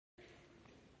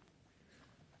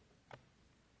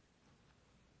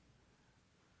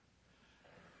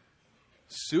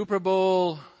Super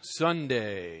Bowl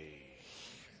Sunday.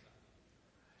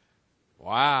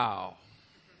 Wow.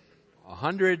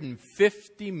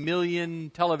 150 million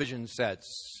television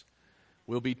sets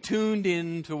will be tuned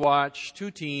in to watch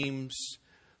two teams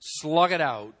slug it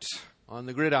out on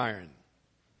the gridiron.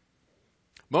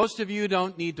 Most of you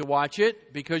don't need to watch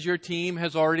it because your team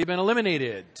has already been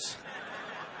eliminated.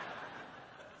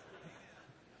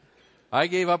 I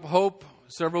gave up hope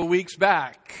several weeks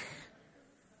back.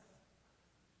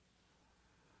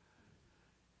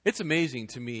 It's amazing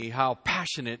to me how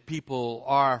passionate people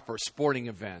are for sporting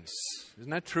events.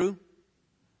 Isn't that true?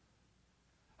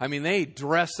 I mean, they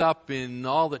dress up in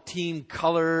all the team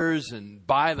colors and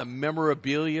buy the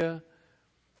memorabilia.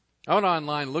 I went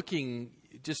online looking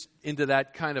just into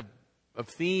that kind of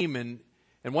theme, and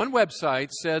one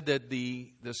website said that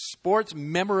the sports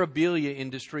memorabilia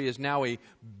industry is now a $1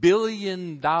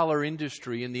 billion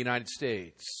industry in the United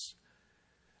States.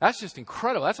 That's just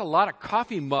incredible. That's a lot of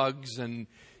coffee mugs and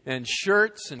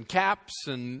shirts and caps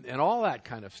and all that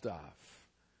kind of stuff.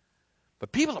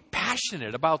 But people are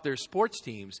passionate about their sports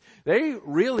teams. They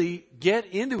really get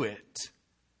into it.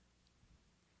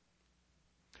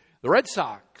 The Red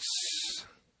Sox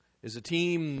is a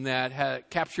team that had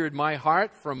captured my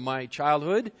heart from my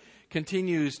childhood,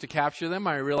 continues to capture them.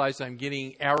 I realize I'm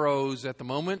getting arrows at the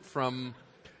moment from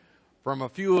a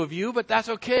few of you, but that's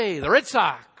okay. The Red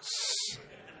Sox.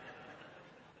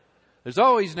 There's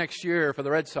always next year for the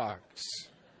Red Sox.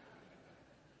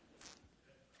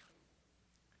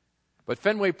 But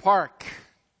Fenway Park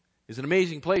is an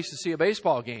amazing place to see a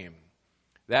baseball game.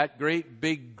 That great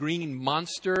big green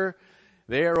monster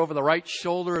there over the right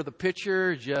shoulder of the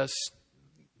pitcher, just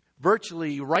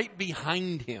virtually right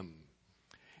behind him.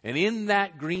 And in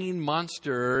that green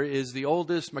monster is the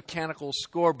oldest mechanical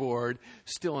scoreboard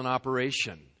still in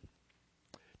operation.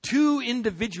 Two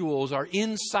individuals are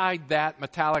inside that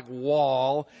metallic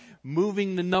wall,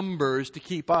 moving the numbers to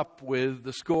keep up with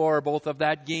the score both of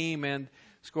that game and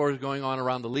scores going on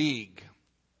around the league.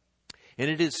 And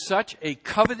it is such a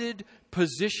coveted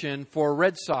position for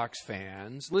Red Sox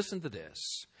fans, listen to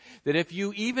this, that if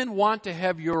you even want to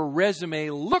have your resume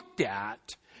looked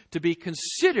at to be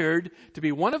considered to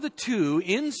be one of the two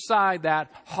inside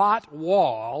that hot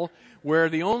wall, where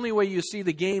the only way you see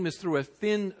the game is through a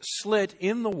thin slit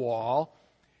in the wall,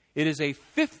 it is a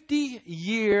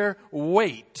 50-year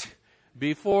wait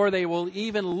before they will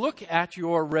even look at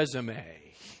your resume.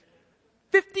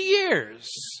 50 years.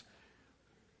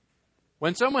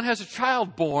 When someone has a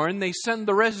child born, they send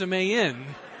the resume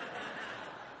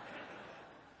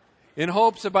in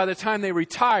hopes that by the time they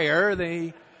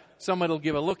retire, someone will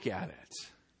give a look at it.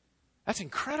 That's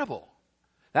incredible.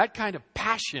 That kind of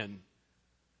passion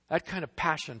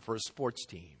for a sports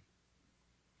team.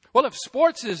 Well, if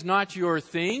sports is not your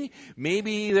thing,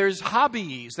 maybe there's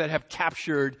hobbies that have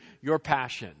captured your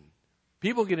passion.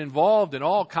 People get involved in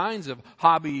all kinds of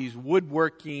hobbies,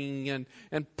 woodworking and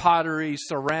pottery,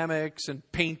 ceramics and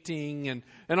painting and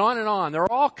on and on. There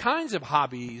are all kinds of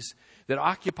hobbies that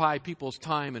occupy people's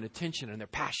time and attention and their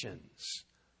passions.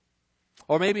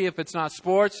 Or maybe if it's not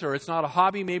sports or it's not a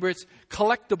hobby, maybe it's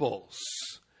collectibles.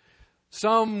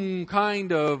 Some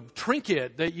kind of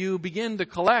trinket that you begin to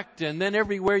collect, and then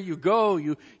everywhere you go,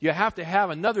 you have to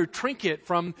have another trinket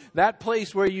from that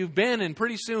place where you've been, and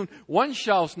pretty soon one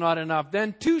shelf's not enough,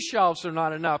 then two shelves are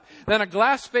not enough, then a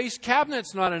glass-faced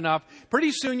cabinet's not enough.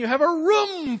 Pretty soon you have a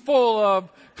room full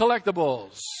of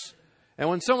collectibles. And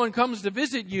when someone comes to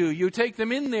visit you, you take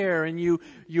them in there and you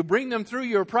bring them through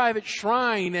your private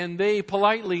shrine, and they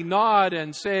politely nod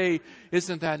and say,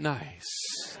 "Isn't that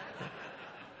nice?"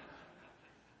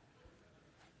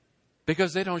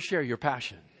 Because they don't share your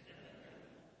passion.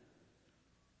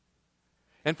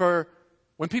 And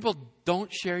when people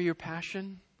don't share your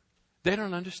passion, they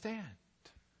don't understand.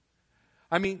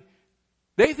 I mean,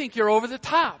 they think you're over the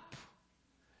top.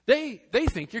 They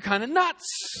think you're kind of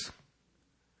nuts.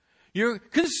 You're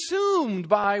consumed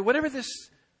by whatever this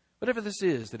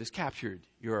is that has captured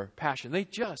your passion. They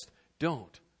just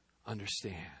don't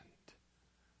understand.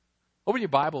 Open your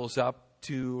Bibles up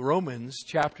to Romans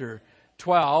chapter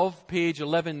 12, page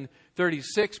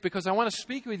 1136, because I want to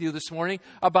speak with you this morning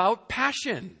about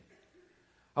passion.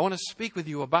 I want to speak with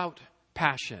you about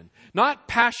passion. Not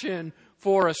passion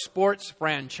for a sports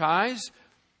franchise,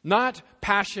 not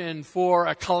passion for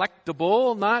a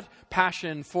collectible, not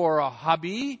passion for a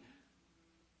hobby,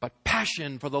 but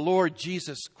passion for the Lord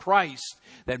Jesus Christ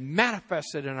that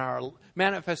manifests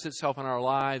itself in our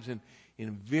lives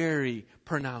in very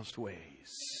pronounced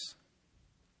ways.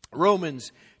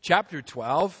 Romans chapter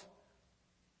 12.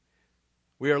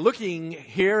 We are looking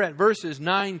here at verses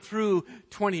 9 through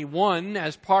 21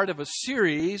 as part of a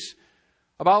series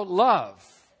about love.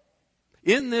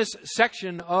 In this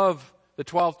section of the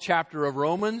 12th chapter of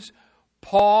Romans,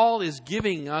 Paul is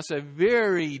giving us a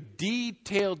very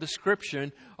detailed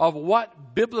description of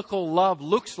what biblical love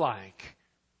looks like.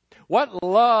 What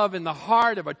love in the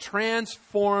heart of a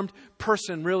transformed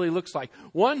person really looks like.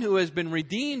 One who has been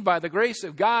redeemed by the grace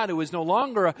of God, who is no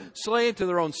longer a slave to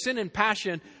their own sin and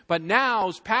passion, but now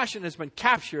whose passion has been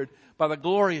captured by the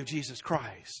glory of Jesus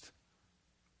Christ.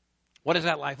 What does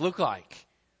that life look like?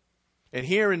 And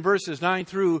here in verses 9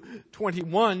 through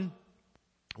 21,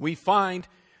 we find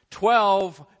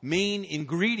 12 main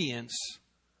ingredients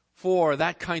for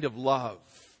that kind of love.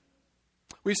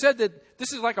 We said that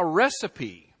this is like a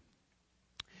recipe.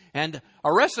 And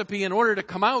a recipe, in order to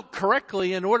come out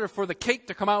correctly, in order for the cake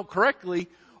to come out correctly,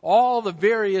 all the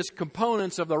various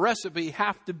components of the recipe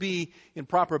have to be in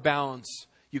proper balance.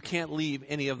 You can't leave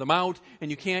any of them out,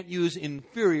 and you can't use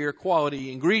inferior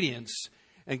quality ingredients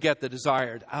and get the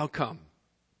desired outcome.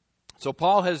 So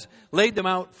Paul has laid them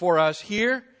out for us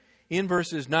here in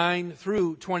verses 9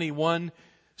 through 21.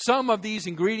 Some of these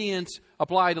ingredients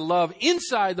apply to love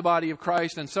inside the body of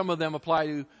Christ, and some of them apply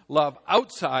to love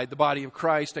outside the body of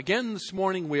Christ. Again, this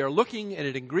morning we are looking at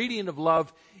an ingredient of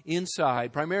love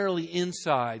inside, primarily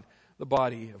inside the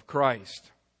body of Christ.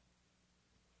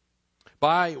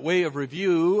 By way of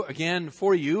review, again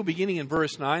for you, beginning in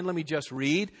verse 9, let me just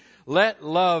read. Let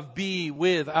love be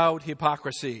without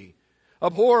hypocrisy.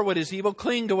 Abhor what is evil,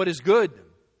 cling to what is good.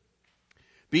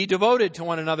 Be devoted to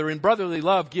one another in brotherly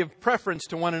love. Give preference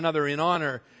to one another in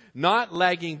honor, not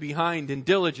lagging behind in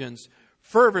diligence,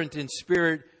 fervent in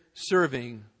spirit,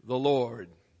 serving the Lord.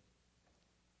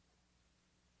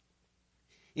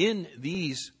 In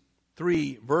these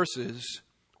 3 verses,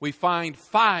 we find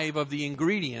 5 of the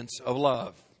ingredients of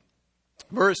love.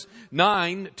 Verse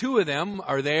 9, 2 of them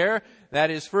are there.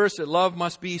 That is, first, that love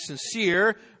must be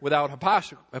sincere, without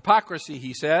hypocrisy,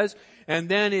 he says. And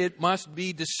then it must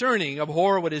be discerning.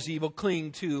 Abhor what is evil,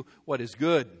 cling to what is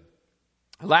good.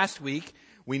 Last week,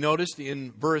 we noticed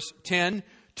in verse 10,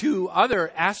 2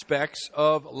 other aspects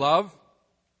of love.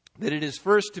 That it is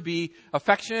first to be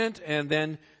affectionate, and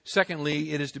then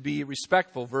secondly, it is to be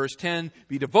respectful. Verse 10,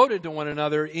 be devoted to one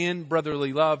another in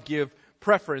brotherly love. Give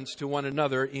preference to one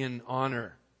another in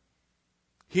honor.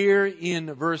 Here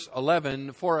in verse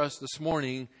 11 for us this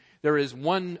morning, there is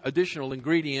one additional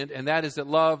ingredient, and that is that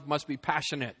love must be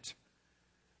passionate.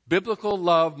 Biblical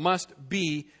love must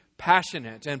be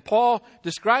passionate. And Paul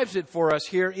describes it for us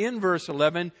here in verse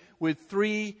 11 with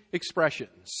 3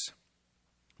 expressions.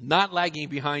 Not lagging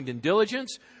behind in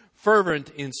diligence,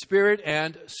 fervent in spirit,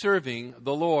 and serving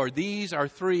the Lord. These are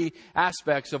 3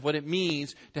 aspects of what it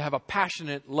means to have a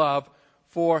passionate love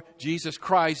for Jesus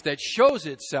Christ that shows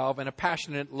itself in a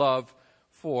passionate love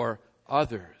for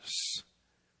others.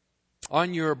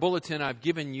 On your bulletin, I've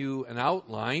given you an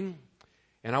outline,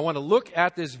 and I want to look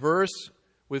at this verse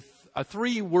with a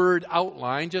 3-word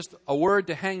outline, just a word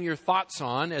to hang your thoughts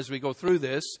on as we go through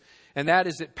this, and that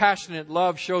is that passionate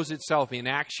love shows itself in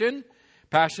action,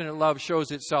 passionate love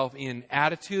shows itself in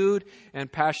attitude,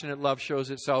 and passionate love shows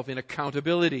itself in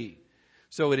accountability.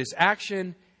 So it is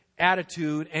action,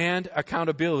 attitude, and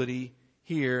accountability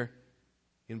here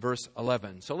in verse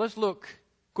 11. So let's look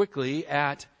quickly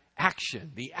at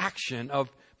action, the action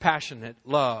of passionate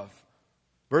love.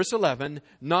 Verse 11,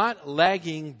 not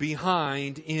lagging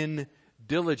behind in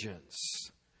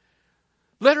diligence.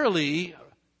 Literally,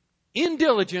 in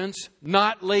diligence,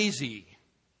 not lazy.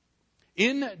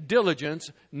 In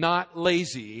diligence, not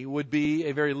lazy would be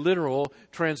a very literal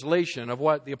translation of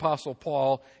what the Apostle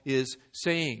Paul is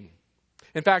saying.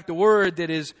 In fact, the word that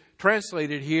is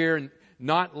translated here,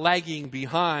 not lagging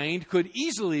behind, could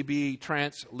easily be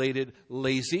translated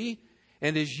lazy,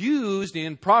 and is used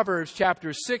in Proverbs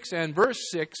chapter 6 and verse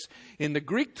 6 in the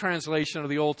Greek translation of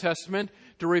the Old Testament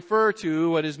to refer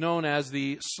to what is known as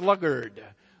the sluggard.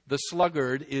 The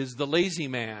sluggard is the lazy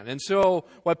man. And so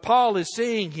what Paul is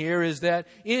saying here is that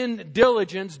in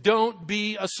diligence, don't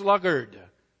be a sluggard.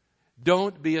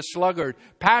 Don't be a sluggard.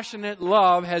 Passionate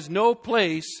love has no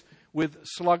place with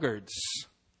sluggards.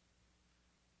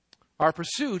 Our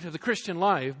pursuit of the Christian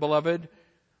life, beloved,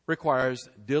 requires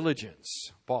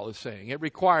diligence, Paul is saying. It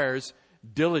requires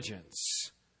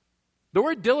diligence. The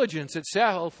word diligence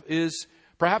itself is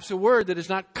perhaps a word that is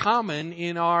not common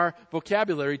in our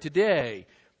vocabulary today.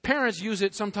 Parents use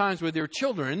it sometimes with their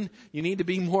children. You need to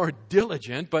be more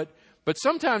diligent, but But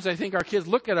sometimes I think our kids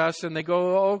look at us and they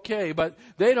go, okay, but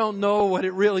they don't know what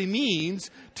it really means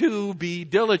to be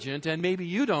diligent. And maybe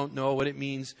you don't know what it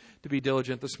means to be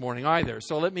diligent this morning either.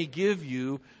 So let me give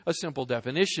you a simple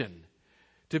definition.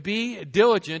 To be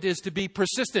diligent is to be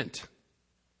persistent.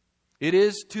 It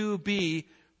is to be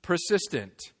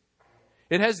persistent.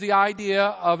 It has the idea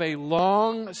of a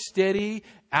long, steady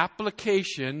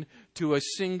application to a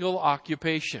single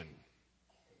occupation.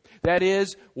 That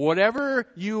is, whatever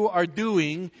you are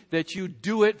doing, that you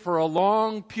do it for a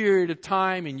long period of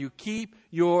time and you keep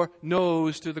your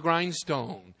nose to the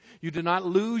grindstone. You do not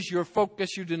lose your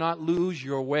focus. You do not lose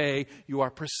your way. You are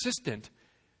persistent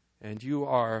and you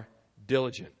are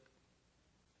diligent.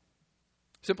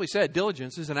 Simply said,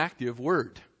 diligence is an active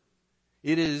word.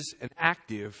 It is an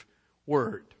active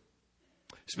word.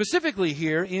 Specifically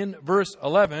here in verse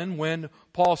 11, when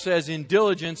Paul says in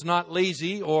diligence, not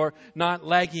lazy or not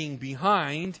lagging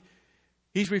behind,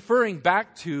 he's referring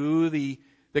back to the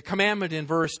commandment in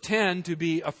verse 10 to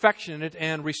be affectionate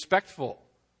and respectful.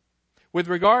 With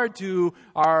regard to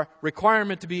our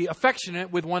requirement to be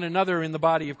affectionate with one another in the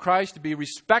body of Christ, to be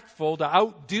respectful, to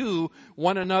outdo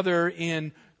one another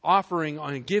in offering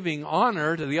and giving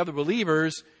honor to the other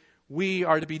believers, we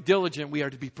are to be diligent, we are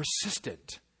to be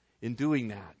persistent in doing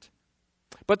that.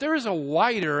 But there is a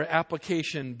wider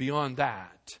application beyond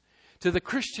that to the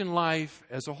Christian life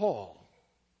as a whole.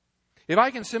 If I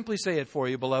can simply say it for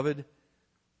you, beloved,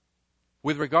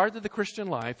 with regard to the Christian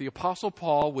life, the Apostle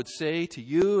Paul would say to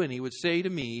you and he would say to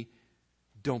me,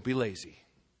 don't be lazy.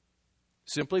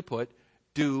 Simply put,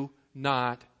 do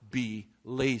not be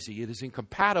lazy. It is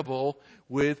incompatible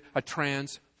with a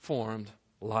transformed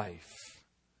life.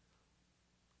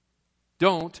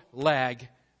 Don't lag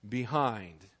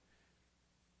behind.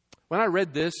 When I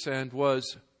read this and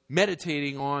was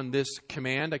meditating on this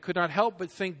command, I could not help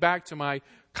but think back to my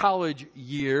college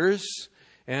years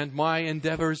and my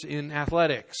endeavors in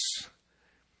athletics.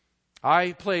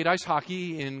 I played ice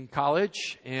hockey in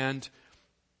college, and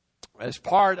as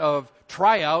part of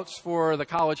tryouts for the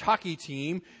college hockey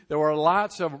team, there were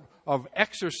lots of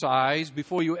exercise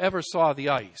before you ever saw the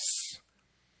ice.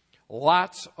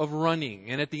 Lots of running.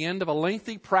 And at the end of a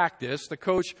lengthy practice, the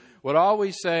coach would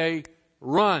always say,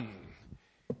 run.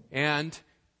 And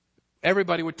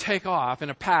everybody would take off in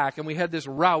a pack, and we had this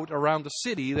route around the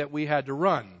city that we had to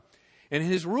run. And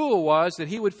his rule was that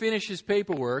he would finish his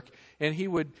paperwork, and he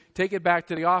would take it back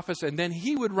to the office, and then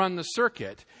he would run the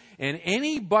circuit. And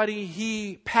anybody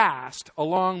he passed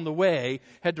along the way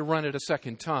had to run it a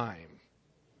second time.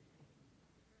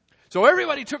 So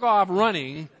everybody took off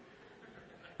running.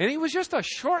 And he was just a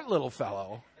short little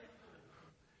fellow.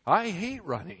 I hate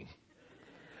running.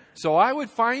 So I would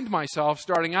find myself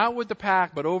starting out with the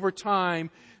pack, but over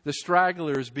time, the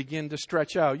stragglers begin to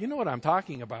stretch out. You know what I'm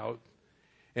talking about.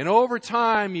 And over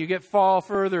time, you fall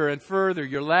further and further.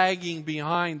 You're lagging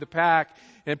behind the pack.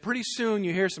 And pretty soon,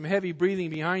 you hear some heavy breathing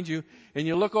behind you. And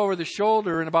you look over the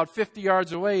shoulder, and about 50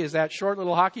 yards away is that short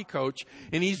little hockey coach.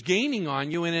 And he's gaining on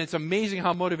you, and it's amazing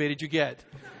how motivated you get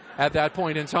at that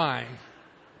point in time.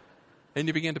 And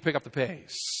you begin to pick up the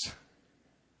pace.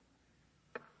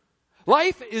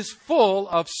 Life is full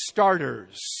of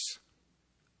starters.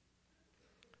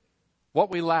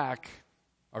 What we lack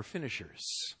are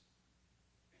finishers.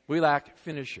 We lack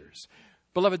finishers.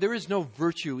 Beloved, there is no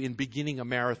virtue in beginning a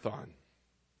marathon.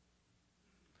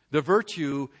 The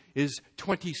virtue is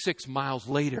 26 miles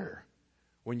later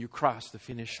when you cross the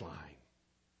finish line.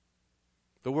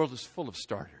 The world is full of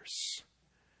starters.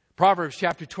 Proverbs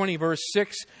chapter 20 verse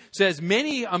 6 says,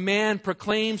 many a man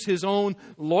proclaims his own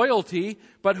loyalty,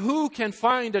 but who can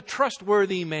find a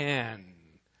trustworthy man?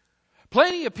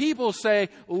 Plenty of people say,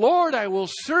 Lord, I will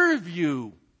serve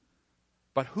you.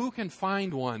 But who can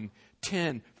find one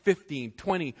 10, 15,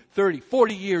 20, 30,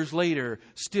 40 years later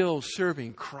still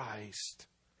serving Christ?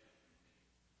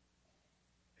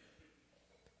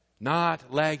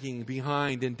 Not lagging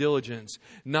behind in diligence,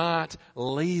 not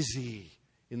lazy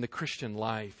in the Christian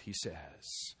life, he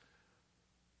says.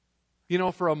 You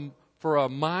know, for a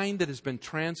mind that has been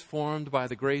transformed by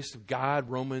the grace of God,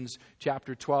 Romans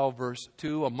chapter 12, verse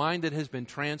 2, a mind that has been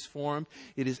transformed,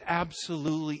 it is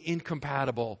absolutely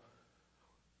incompatible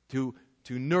to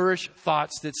nourish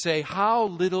thoughts that say, how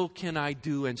little can I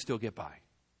do and still get by?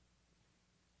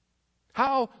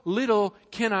 How little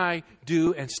can I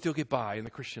do and still get by in the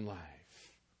Christian life?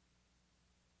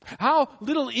 How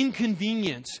little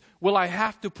inconvenience will I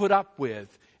have to put up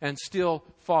with and still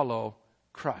follow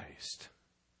Christ?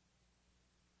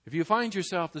 If you find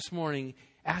yourself this morning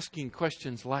asking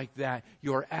questions like that,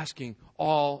 you're asking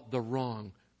all the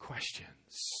wrong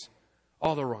questions.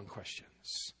 All the wrong questions.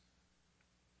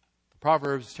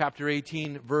 Proverbs chapter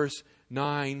 18, verse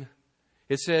 9.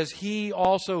 It says, he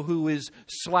also who is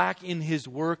slack in his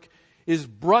work is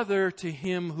brother to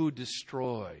him who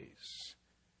destroys.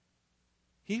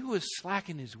 He who is slack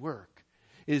in his work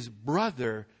is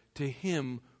brother to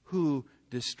him who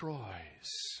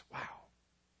destroys. Wow.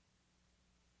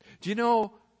 Do you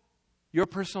know your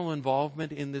personal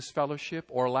involvement in this fellowship,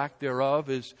 or lack thereof,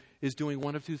 is doing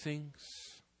one of two things?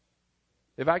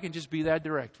 If I can just be that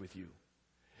direct with you.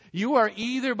 You are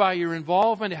either by your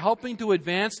involvement helping to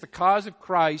advance the cause of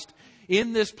Christ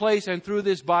in this place and through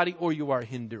this body, or you are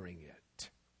hindering it.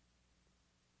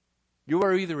 You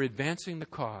are either advancing the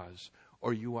cause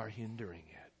or you are hindering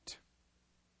it.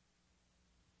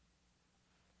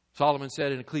 Solomon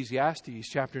said in Ecclesiastes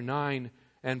chapter 9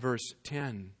 and verse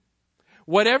 10,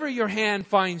 whatever your hand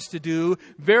finds to do,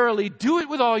 verily do it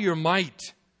with all your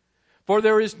might. For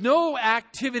there is no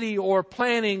activity or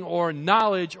planning or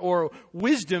knowledge or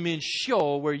wisdom in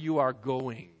Sheol where you are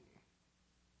going.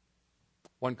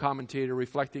 One commentator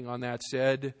reflecting on that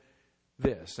said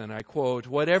this, and I quote,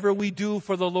 whatever we do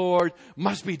for the Lord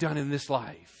must be done in this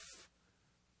life.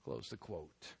 Close the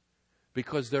quote.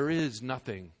 Because there is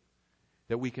nothing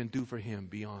that we can do for Him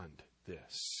beyond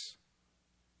this.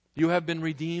 You have been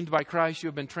redeemed by Christ. You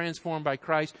have been transformed by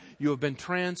Christ. You have been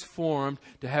transformed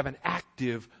to have an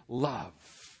active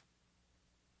love.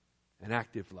 An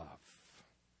active love.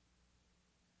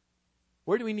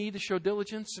 Where do we need to show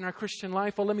diligence in our Christian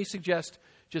life? Well, let me suggest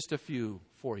just a few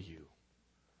for you.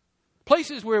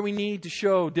 Places where we need to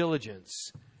show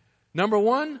diligence. Number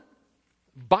one,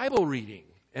 Bible reading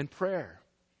and prayer.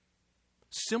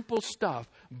 Simple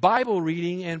stuff. Bible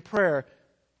reading and prayer.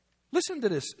 Listen to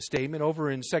this statement over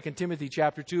in 2 Timothy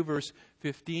chapter 2, verse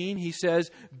 15. He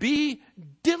says, be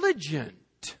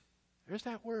diligent. There's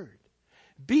that word.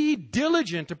 Be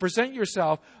diligent to present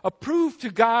yourself approved to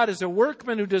God as a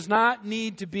workman who does not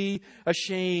need to be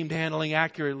ashamed, handling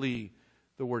accurately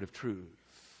the word of truth.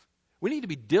 We need to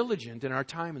be diligent in our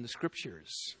time in the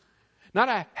Scriptures. Not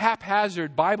a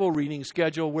haphazard Bible reading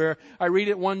schedule where I read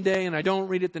it one day and I don't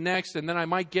read it the next, and then I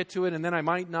might get to it and then I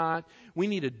might not. We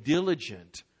need a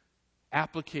diligent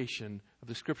application of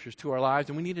the Scriptures to our lives,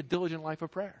 and we need a diligent life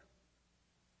of prayer.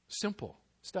 Simple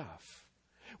stuff.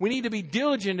 We need to be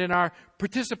diligent in our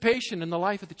participation in the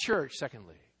life of the church,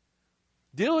 secondly.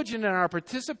 Diligent in our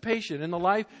participation in the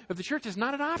life of the church is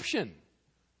not an option.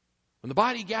 When the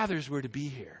body gathers, we're to be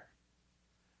here.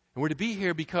 And we're to be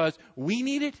here because we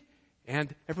need it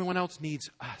and everyone else needs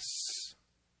us.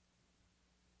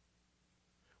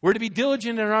 We're to be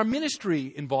diligent in our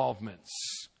ministry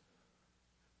involvements.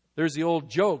 There's the old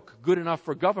joke, good enough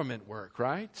for government work,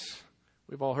 right?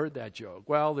 We've all heard that joke.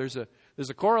 Well, there's a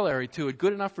corollary to it,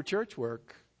 good enough for church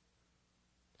work.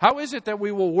 How is it that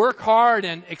we will work hard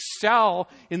and excel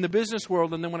in the business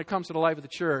world, and then when it comes to the life of the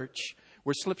church,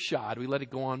 we're slipshod, we let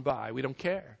it go on by, we don't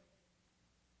care?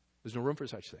 There's no room for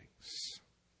such things.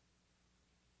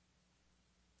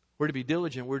 We're to be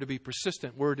diligent. We're to be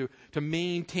persistent. We're to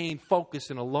maintain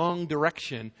focus in a long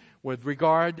direction with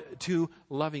regard to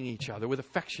loving each other, with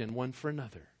affection one for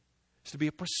another. It's to be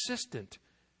a persistent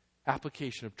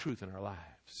application of truth in our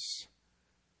lives.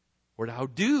 We're to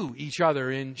outdo each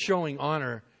other in showing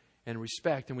honor and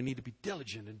respect, and we need to be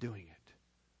diligent in doing it.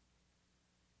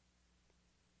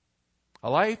 A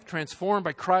life transformed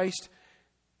by Christ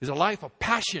is a life of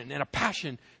passion, and a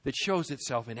passion that shows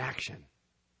itself in action.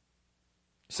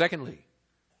 Secondly,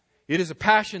 it is a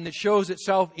passion that shows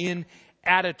itself in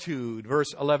attitude.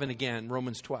 Verse 11 again,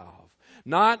 Romans 12.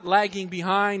 Not lagging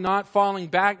behind, not falling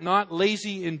back, not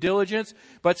lazy in diligence,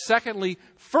 but secondly,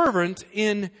 fervent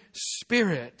in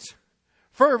spirit.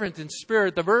 Fervent in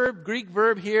spirit. The Greek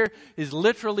verb here is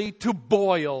literally to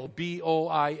boil,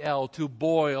 B-O-I-L, to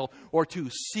boil or to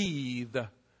seethe.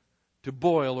 To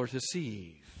boil or to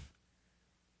seethe.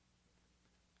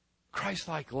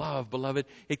 Christ-like love, beloved,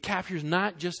 it captures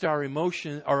not just our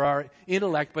emotion or our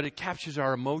intellect, but it captures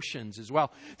our emotions as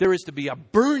well. There is to be a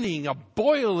burning, a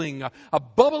boiling, a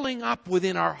bubbling up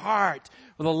within our heart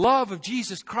with the love of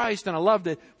Jesus Christ, and a love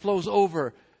that flows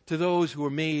over to those who are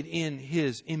made in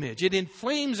His image. It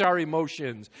inflames our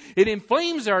emotions. It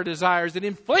inflames our desires. It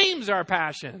inflames our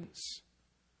passions.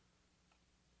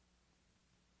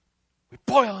 We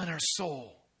boil in our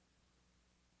soul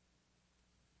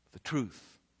the truth,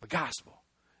 the gospel,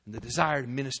 and the desire to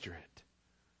minister it.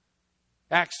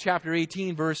 Acts chapter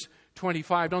 18, verse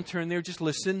 25. Don't turn there, just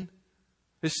listen.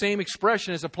 This same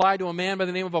expression is applied to a man by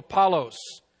the name of Apollos.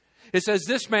 It says,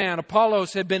 this man,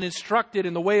 Apollos, had been instructed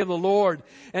in the way of the Lord,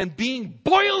 and being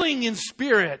boiling in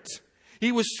spirit,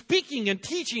 He was speaking and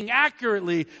teaching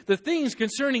accurately the things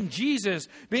concerning Jesus,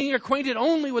 being acquainted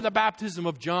only with the baptism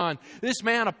of John. This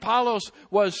man, Apollos,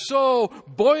 was so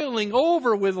boiling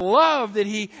over with love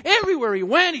that everywhere he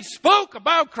went, he spoke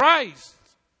about Christ.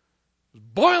 It was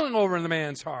boiling over in the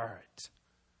man's heart.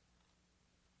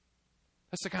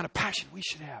 That's the kind of passion we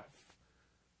should have.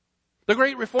 The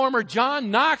great reformer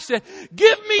John Knox said,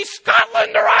 "Give me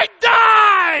Scotland or I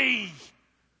die!"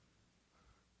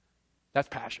 That's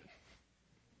passion.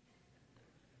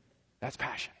 That's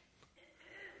passion.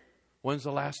 When's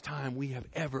the last time we have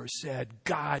ever said,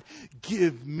 "God,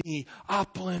 give me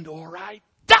Upland or I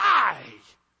die"?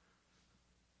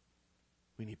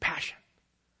 We need passion.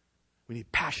 We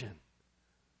need passion.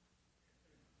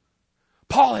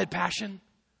 Paul had passion.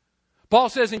 Paul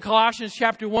says in Colossians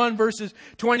chapter 1, verses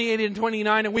 28 and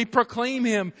 29, "And we proclaim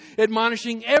him,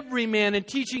 admonishing every man and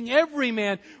teaching every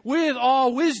man with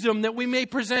all wisdom, that we may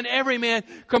present every man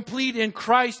complete in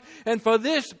Christ. And for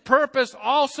this purpose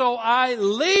also I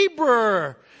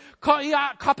labor."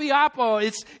 Kopiapo,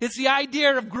 it's the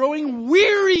idea of growing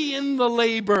weary in the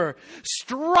labor,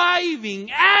 striving,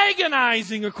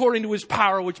 agonizing according to his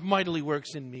power which mightily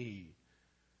works in me.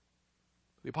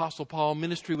 The Apostle Paul's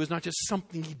ministry was not just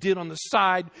something he did on the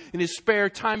side in his spare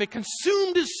time. It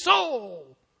consumed his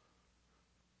soul.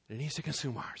 It needs to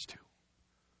consume ours too.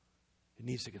 It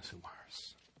needs to consume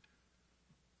ours.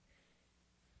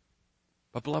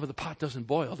 But beloved, the pot doesn't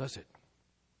boil, does it?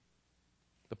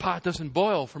 The pot doesn't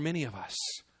boil for many of us.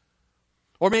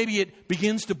 Or maybe it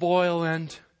begins to boil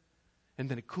and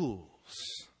then it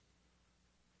cools.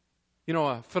 You know,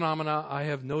 a phenomena I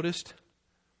have noticed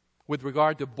with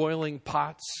regard to boiling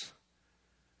pots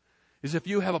is if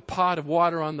you have a pot of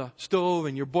water on the stove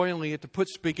and you're boiling it to put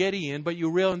spaghetti in, but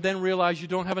then realize you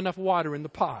don't have enough water in the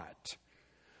pot.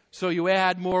 So you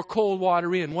add more cold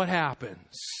water in. What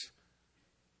happens?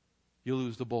 You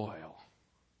lose the boil.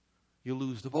 You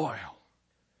lose the boil.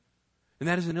 And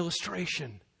that is an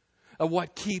illustration of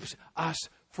what keeps us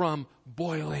from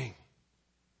boiling.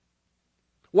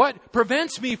 What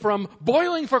prevents me from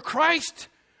boiling for Christ?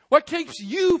 What keeps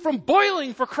you from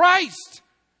boiling for Christ?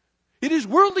 It is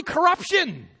worldly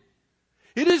corruption.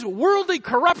 It is worldly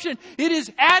corruption. It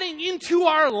is adding into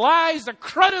our lives the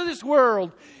crud of this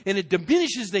world, and it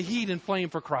diminishes the heat and flame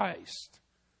for Christ.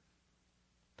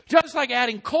 Just like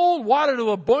adding cold water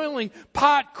to a boiling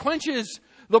pot quenches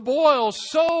the boil,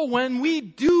 so when we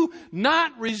do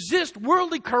not resist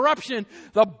worldly corruption,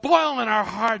 the boil in our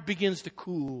heart begins to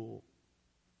cool.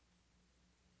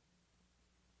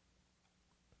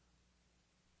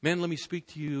 Men, let me speak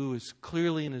to you as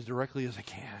clearly and as directly as I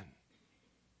can.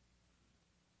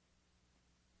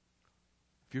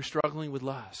 If you're struggling with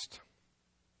lust,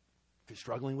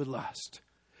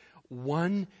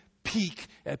 one peek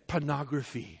at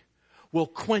pornography will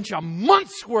quench a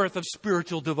month's worth of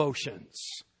spiritual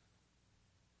devotions.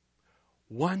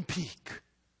 One peek,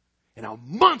 and a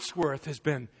month's worth has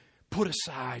been put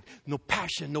aside. No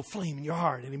passion, no flame in your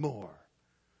heart anymore.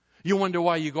 You wonder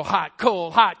why you go hot,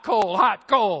 cold, hot, cold, hot,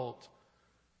 cold.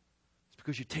 It's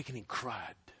because you're taking in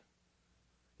crud.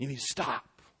 You need to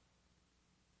stop.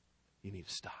 You need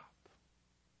to stop.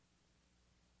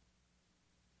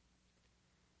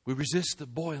 We resist the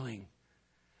boiling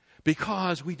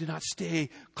because we do not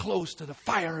stay close to the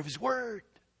fire of His Word.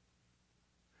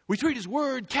 We treat His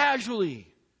Word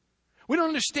casually. We don't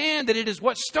understand that it is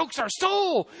what stokes our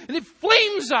soul and it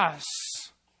flames us.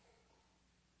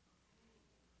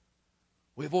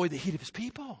 We avoid the heat of His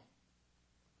people.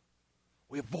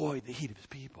 We avoid the heat of His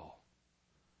people.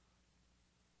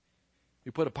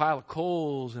 You put a pile of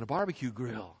coals in a barbecue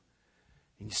grill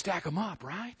and you stack them up,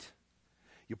 right?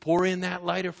 You pour in that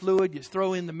lighter fluid, you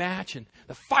throw in the match, and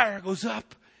the fire goes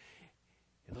up.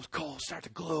 And those coals start to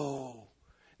glow.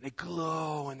 And they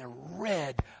glow and they're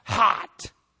red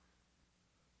hot.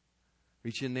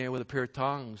 Reach in there with a pair of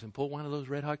tongs and pull one of those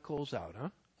red hot coals out, huh?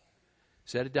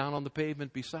 Set it down on the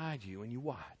pavement beside you and you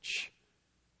watch.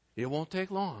 It won't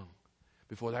take long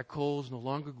before that coal is no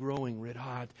longer growing red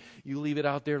hot. You leave it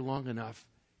out there long enough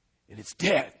and it's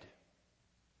dead.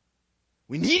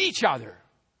 We need each other.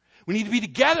 We need to be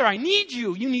together. I need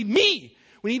you. You need me.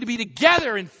 We need to be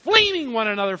together and flaming one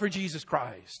another for Jesus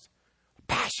Christ.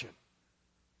 Passion.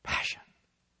 Passion.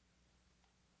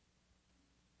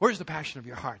 Where's the passion of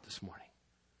your heart this morning?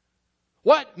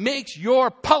 What makes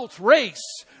your pulse race?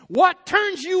 What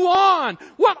turns you on?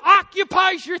 What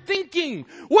occupies your thinking?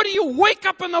 What do you wake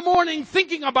up in the morning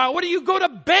thinking about? What do you go to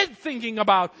bed thinking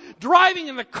about? Driving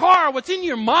in the car, what's in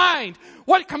your mind?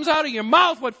 What comes out of your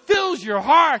mouth? What fills your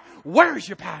heart? Where's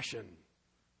your passion?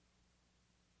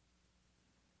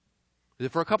 Is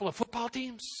it for a couple of football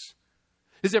teams?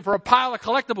 Is it for a pile of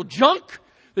collectible junk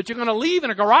that you're going to leave in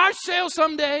a garage sale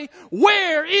someday?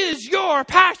 Where is your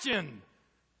passion?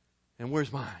 And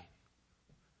where's mine?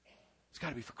 It's got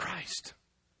to be for Christ.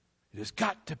 It has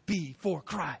got to be for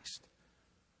Christ.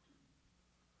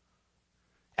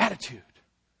 Attitude.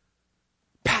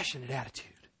 Passionate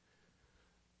attitude.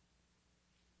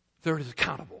 Third is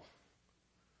accountable.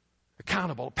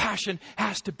 Accountable. Passion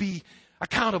has to be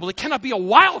accountable. It cannot be a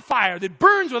wildfire that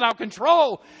burns without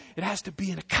control. It has to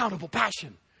be an accountable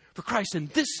passion for Christ. And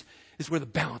this is where the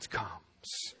balance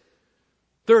comes.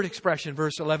 Third expression,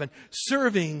 verse 11.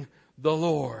 Serving the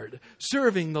Lord.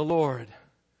 Serving the Lord.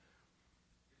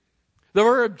 The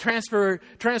verb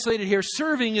translated here,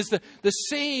 serving, is the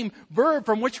same verb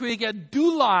from which we get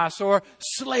doulos, or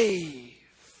slave.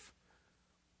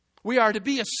 We are to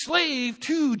be a slave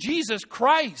to Jesus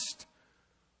Christ.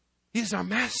 He is our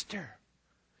master.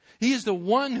 He is the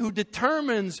one who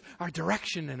determines our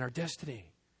direction and our destiny.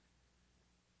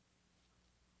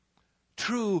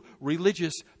 True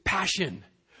religious passion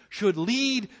should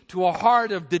lead to a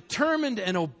heart of determined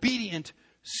and obedient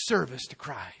service to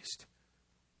Christ.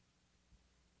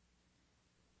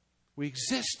 We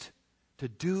exist to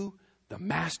do the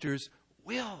Master's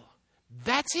will.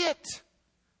 That's it.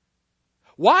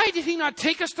 Why did He not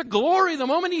take us to glory the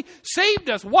moment He saved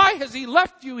us? Why has He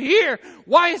left you here?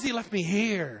 Why has He left me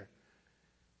here?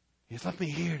 He has left me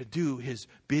here to do His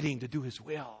bidding, to do His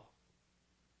will.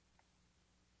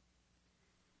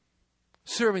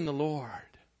 Serving the Lord.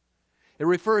 It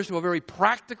refers to a very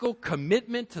practical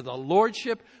commitment to the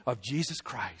Lordship of Jesus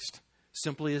Christ.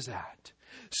 Simply as that.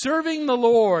 Serving the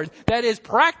Lord, that is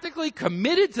practically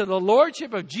committed to the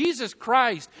Lordship of Jesus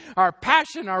Christ. Our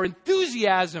passion, our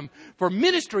enthusiasm for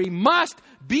ministry must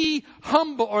be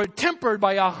humble, or tempered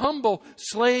by a humble,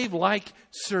 slave-like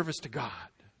service to God.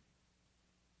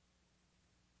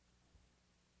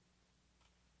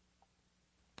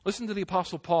 Listen to the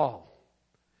Apostle Paul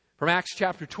from Acts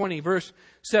chapter 20, verse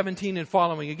 17 and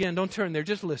following. Again, don't turn there,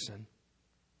 just listen.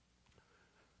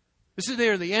 This is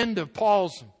there at the end of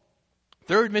Paul's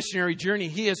third missionary journey.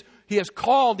 He has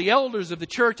called the elders of the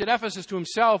church at Ephesus to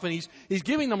himself, and he's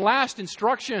giving them last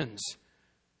instructions.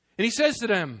 And he says to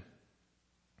them,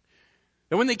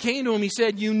 and when they came to him, he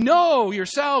said, "You know,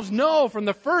 yourselves know from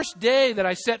the first day that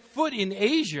I set foot in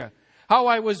Asia, how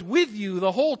I was with you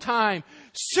the whole time,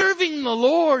 serving the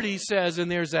Lord," he says,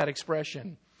 and there's that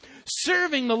expression.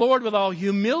 Serving the Lord with all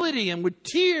humility and with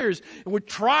tears and with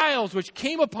trials which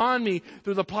came upon me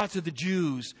through the plots of the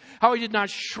Jews. How I did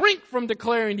not shrink from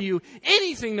declaring to you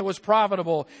anything that was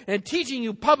profitable, and teaching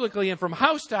you publicly and from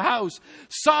house to house,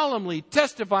 solemnly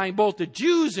testifying both to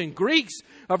Jews and Greeks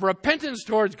of repentance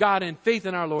towards God and faith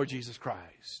in our Lord Jesus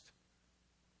Christ.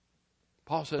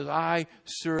 Paul says, I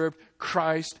served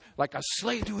Christ like a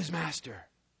slave to his master.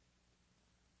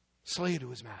 Slave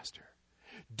to his master.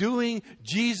 Doing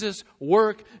Jesus'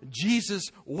 work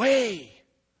Jesus' way.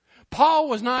 Paul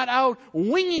was not out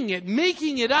winging it,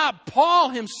 making it up.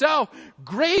 Paul himself,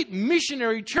 great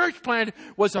missionary church planter,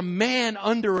 was a man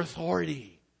under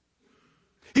authority.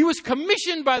 He was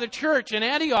commissioned by the church in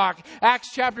Antioch, Acts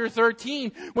chapter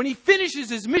 13. When he finishes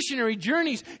his missionary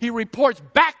journeys, he reports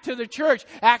back to the church.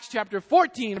 Acts chapter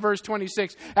 14, verse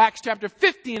 26. Acts chapter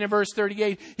 15, and verse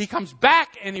 38. He comes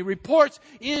back and he reports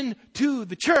into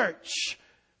the church,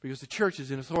 because the church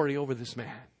is in authority over this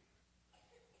man.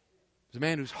 He's a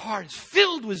man whose heart is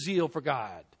filled with zeal for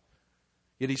God.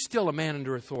 Yet he's still a man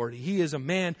under authority. He is a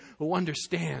man who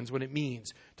understands what it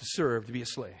means to serve, to be a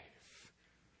slave.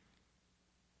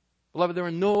 Beloved, there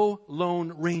are no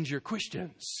Lone Ranger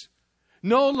Christians.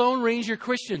 No Lone Ranger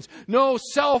Christians. No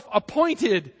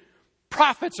self-appointed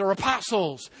prophets or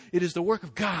apostles. It is the work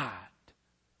of God.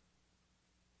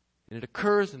 And it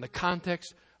occurs in the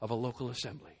context of a local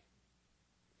assembly.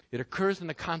 It occurs in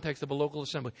the context of a local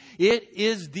assembly. It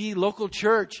is the local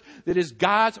church that is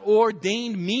God's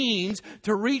ordained means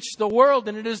to reach the world.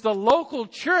 And it is the local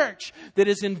church that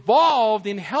is involved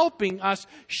in helping us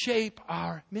shape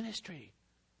our ministry.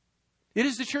 It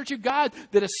is the church of God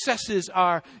that assesses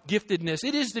our giftedness.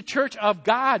 It is the church of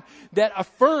God that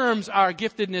affirms our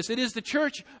giftedness. It is the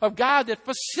church of God that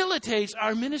facilitates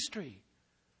our ministry.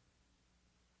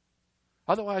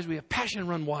 Otherwise, we have passion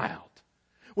run wild.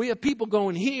 We have people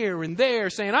going here and there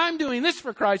saying, I'm doing this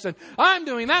for Christ and I'm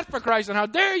doing that for Christ, and how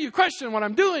dare you question what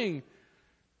I'm doing?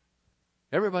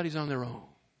 Everybody's on their own.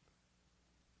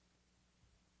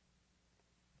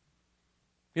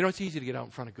 You know, it's easy to get out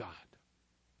in front of God.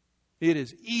 It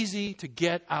is easy to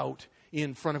get out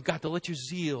in front of God, to let your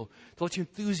zeal, to let your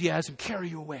enthusiasm carry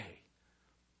you away.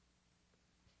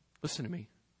 Listen to me.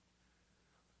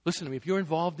 Listen to me. If you're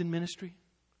involved in ministry,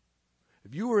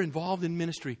 If you were involved in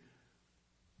ministry,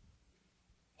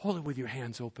 hold it with your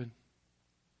hands open.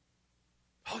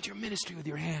 Hold your ministry with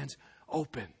your hands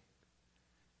open.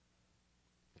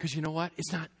 Because you know what?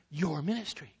 It's not your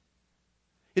ministry.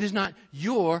 It is not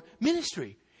your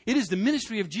ministry. It is the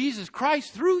ministry of Jesus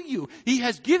Christ through you. He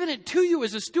has given it to you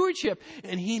as a stewardship,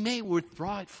 and He may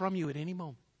withdraw it from you at any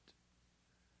moment.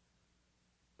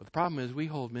 But the problem is we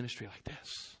hold ministry like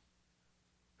this.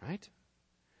 Right?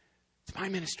 It's my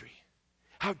ministry.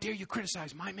 How dare you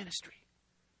criticize my ministry?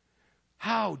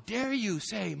 How dare you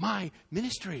say my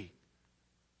ministry?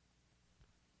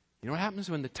 You know what happens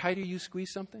when the tighter you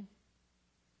squeeze something?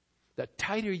 The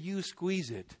tighter you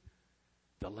squeeze it,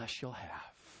 the less you'll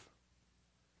have.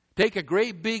 Take a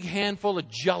great big handful of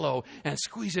Jell-O and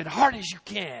squeeze it hard as you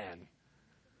can.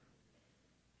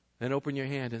 Then open your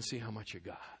hand and see how much you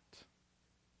got.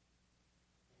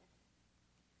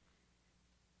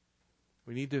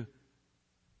 We need to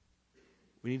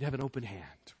have an open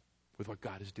hand with what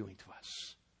God is doing to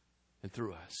us and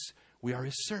through us. We are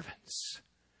His servants.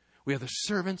 We are the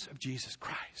servants of Jesus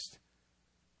Christ.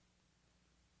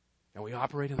 And we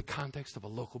operate in the context of a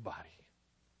local body.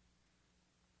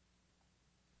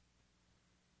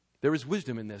 There is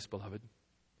wisdom in this, beloved.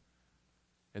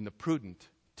 And the prudent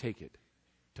take it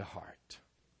to heart.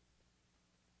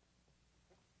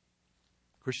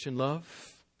 Christian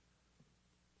love.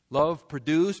 Love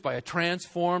produced by a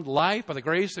transformed life by the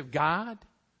grace of God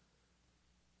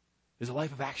is a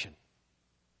life of action.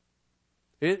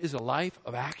 It is a life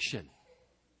of action.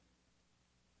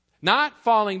 Not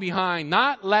falling behind,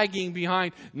 not lagging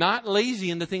behind, not lazy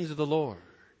in the things of the Lord.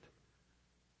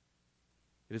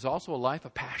 It is also a life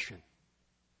of passion.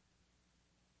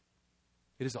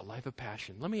 It is a life of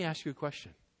passion. Let me ask you a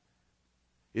question.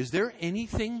 Is there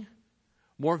anything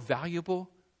more valuable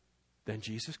than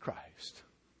Jesus Christ?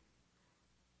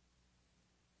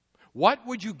 What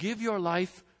would you give your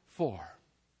life for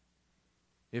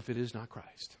if it is not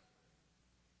Christ?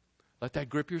 Let that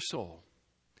grip your soul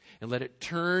and let it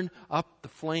turn up the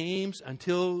flames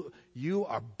until you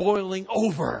are boiling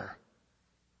over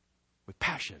with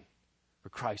passion for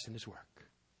Christ and His work.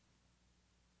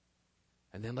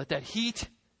 And then let that heat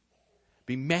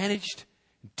be managed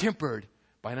and tempered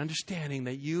by an understanding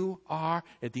that you are,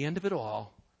 at the end of it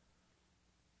all,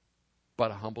 but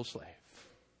a humble slave.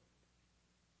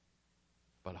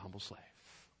 But a humble slave.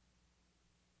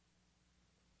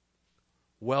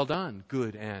 Well done,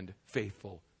 good and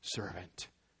faithful servant.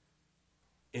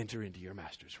 Enter into your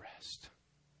master's rest.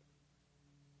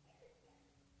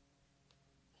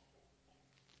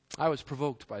 I was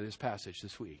provoked by this passage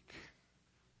this week.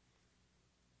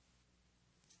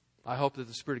 I hope that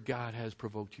the Spirit of God has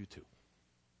provoked you too.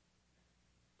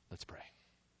 Let's pray.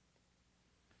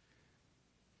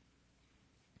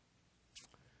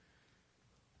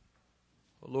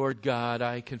 Lord God,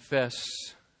 I confess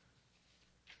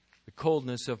the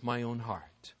coldness of my own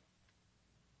heart.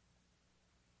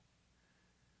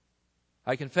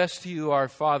 I confess to you, our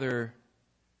Father,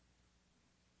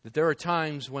 that there are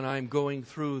times when I'm going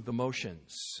through the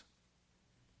motions,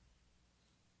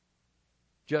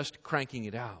 just cranking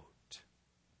it out.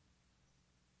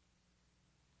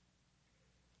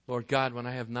 Lord God, when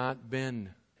I have not been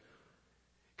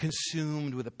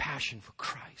consumed with a passion for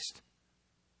Christ,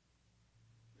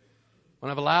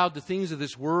 when I've allowed the things of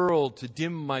this world to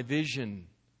dim my vision,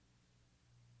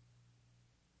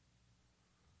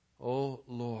 oh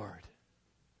Lord,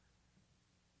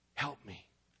 help me.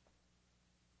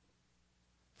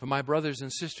 For my brothers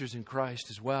and sisters in Christ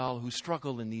as well, who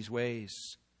struggle in these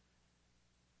ways,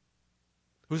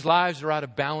 whose lives are out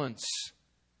of balance,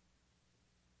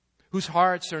 whose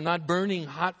hearts are not burning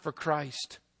hot for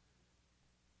Christ,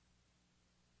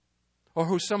 or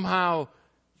who somehow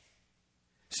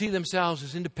see themselves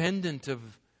as independent of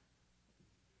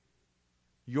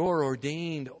your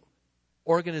ordained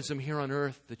organism here on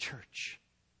earth, the church.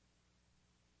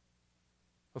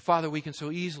 But Father, we can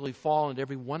so easily fall into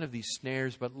every one of these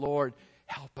snares, but Lord,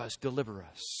 help us, deliver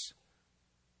us.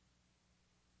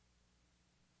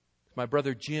 My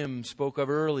brother Jim spoke of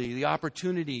early, the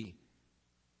opportunity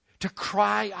to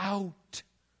cry out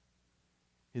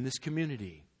in this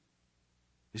community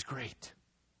is great.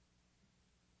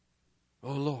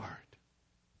 Oh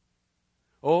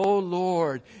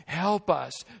Lord, help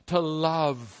us to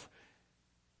love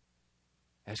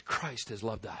as Christ has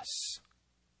loved us.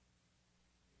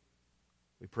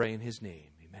 We pray in His name.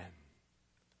 Amen.